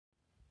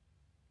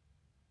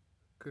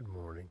Good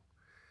morning.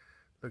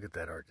 Look at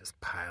that art just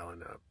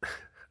piling up.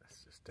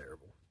 That's just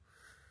terrible.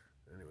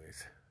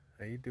 Anyways,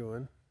 how you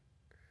doing?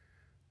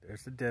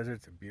 There's the desert.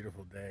 It's a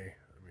beautiful day.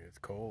 I mean, it's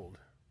cold,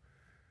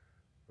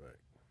 but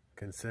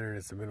considering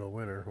it's the middle of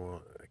winter,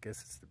 well, I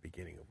guess it's the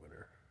beginning of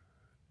winter.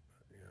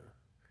 But, yeah,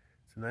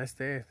 it's a nice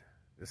day.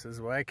 This is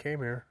why I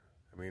came here.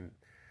 I mean,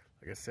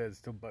 like I said, it's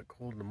still butt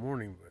cold in the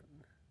morning, but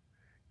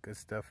good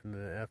stuff in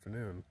the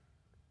afternoon.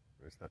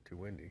 It's not too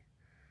windy.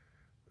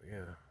 But yeah,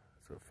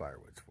 that's what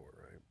firewood's for,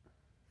 right?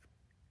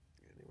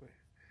 Anyway,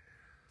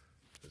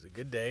 it was a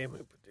good day. I'm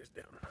gonna put this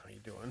down. How you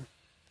doing?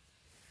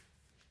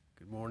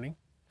 Good morning.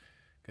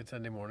 Good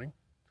Sunday morning.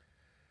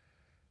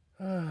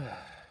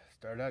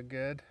 Started out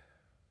good.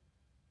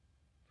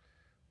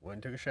 Went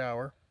and took a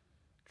shower.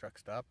 Truck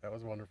stop. That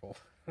was wonderful.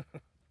 that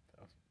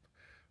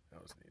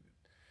was needed.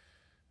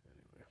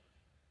 Anyway,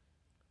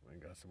 went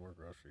and got some more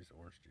groceries,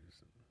 orange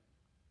juice, and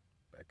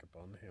back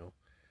up on the hill.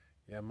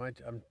 Yeah,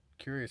 I'm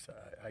curious.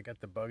 I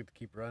got the bug to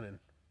keep running.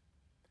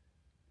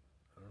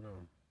 I don't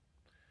know.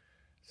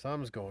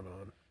 Something's going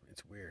on.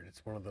 It's weird.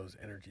 It's one of those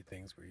energy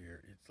things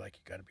where it's like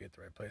you got to be at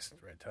the right place at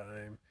the right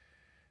time.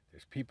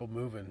 There's people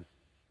moving.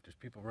 There's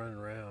people running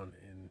around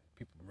and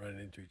people running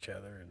into each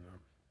other. And,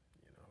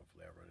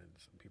 hopefully I'll run into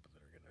some people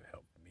that are going to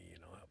help me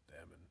and I'll help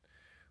them. And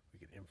we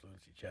can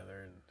influence each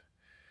other and,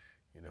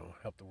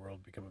 help the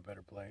world become a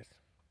better place.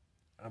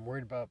 I'm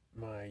worried about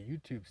my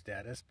YouTube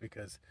status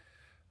because,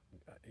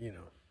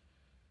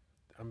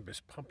 I'm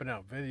just pumping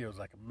out videos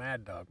like a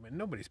mad dog. Man,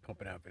 nobody's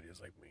pumping out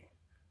videos like me.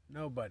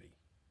 Nobody.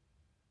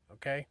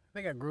 Okay?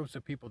 They got groups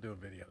of people doing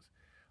videos.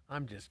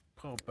 I'm just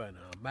pumping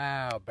them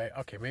out.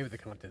 Okay, maybe the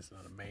content's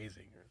not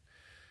amazing. Or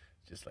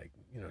just like,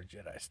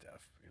 Jedi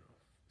stuff.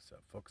 So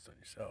focus on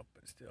yourself.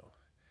 But still,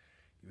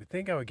 you would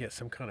think I would get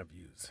some kind of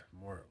views.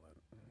 More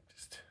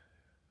just,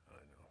 I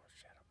don't know,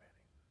 shadow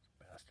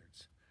banning.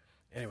 Bastards.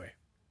 Anyway.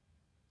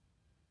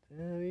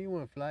 You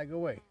want to fly? Go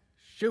away.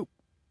 Shoot.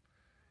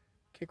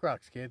 Kick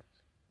rocks, kid.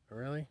 Oh,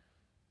 really?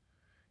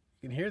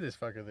 You can hear this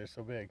fucker. They're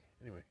so big.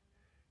 Anyway.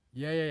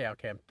 Yeah.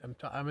 Okay,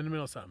 I'm in the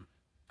middle of something.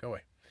 Go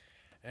away.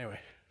 Anyway,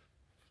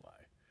 fly.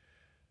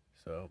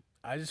 So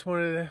I just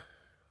I'm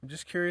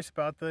just curious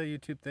about the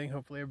YouTube thing.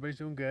 Hopefully everybody's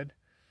doing good.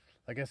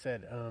 Like I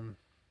said,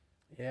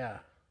 yeah.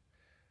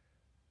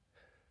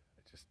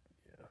 It's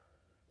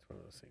one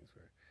of those things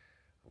where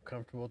I'm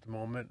comfortable at the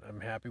moment.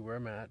 I'm happy where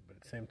I'm at, but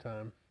at the same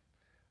time,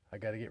 I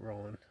got to get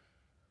rolling.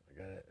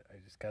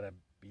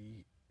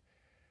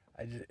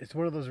 It's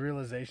one of those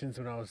realizations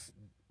when I was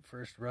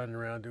first running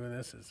around doing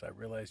this is I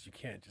realized you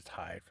can't just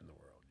hide from the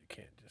world. You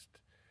can't just,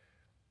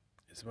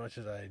 as much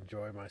as I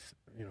enjoy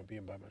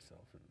being by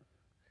myself,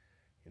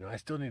 and I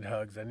still need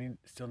hugs.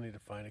 Still need to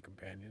find a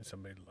companion,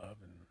 somebody to love.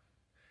 And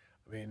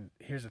I mean,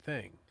 here's the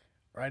thing: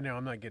 right now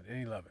I'm not getting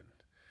any loving,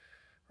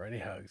 or any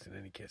hugs, and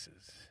any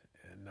kisses,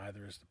 and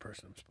neither is the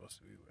person I'm supposed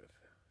to be with.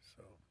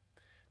 So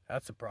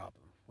that's the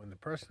problem. When the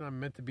person I'm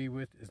meant to be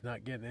with is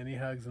not getting any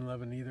hugs and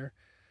loving either,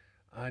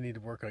 I need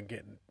to work on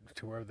getting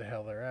to wherever the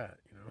hell they're at.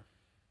 And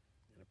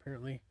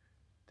apparently,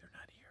 they're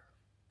not here.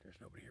 There's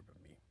nobody here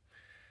but me.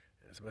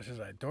 And as much as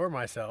I adore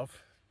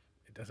myself,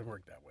 it doesn't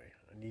work that way.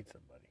 I need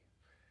somebody.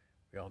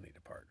 We all need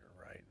a partner,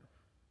 right?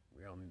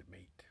 We all need a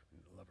mate,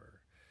 a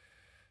lover,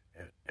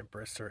 an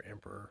empress or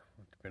emperor,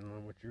 depending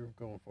on what you're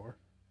going for.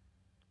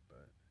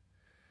 But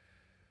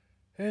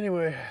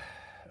anyway,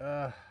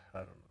 I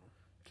don't know.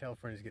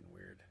 California's getting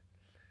weird.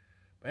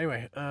 But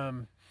anyway,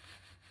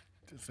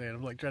 just saying,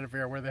 I'm like trying to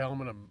figure out where the hell I'm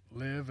going to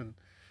live and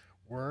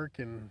work,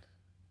 and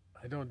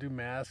I don't do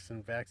masks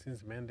and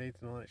vaccines and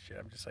mandates and all that shit.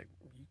 I'm just like,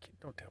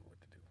 don't tell me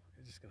what to do.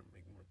 It's just going to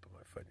make me want to put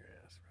my foot in your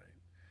ass,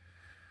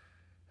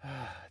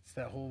 right? It's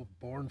that whole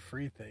born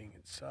free thing.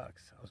 It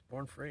sucks. I was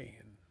born free,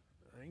 and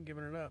I ain't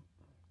giving it up.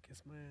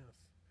 Kiss my ass.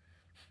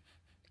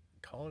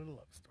 Call it a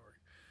love story.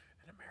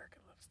 An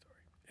American love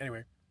story.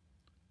 Anyway,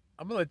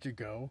 I'm going to let you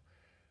go.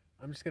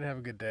 I'm just going to have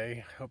a good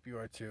day. Hope you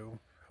are too.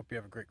 Hope you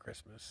have a great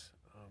Christmas.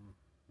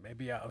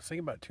 Maybe I was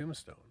thinking about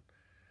Tombstone.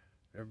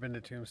 Never been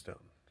to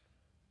Tombstone.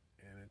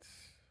 And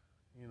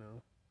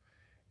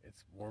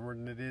it's warmer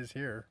than it is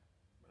here.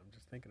 I'm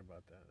just thinking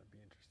about that. It'd be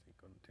interesting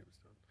going to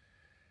Tombstone.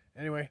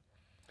 Anyway,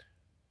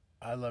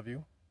 I love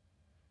you.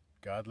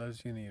 God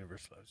loves you and the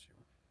universe loves you.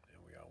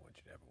 And we all want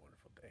you to have a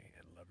wonderful day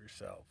and love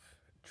yourself.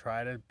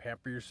 Try to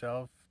pamper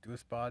yourself. Do a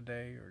spa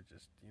day or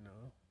just,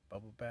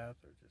 bubble bath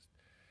or just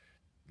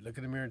look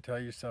in the mirror and tell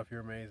yourself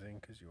you're amazing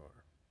because you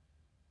are.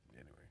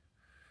 Anyway,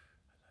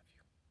 I love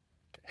you.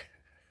 Okay.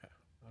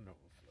 I know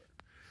we'll flirt.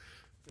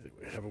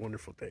 Anyway, have a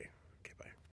wonderful day.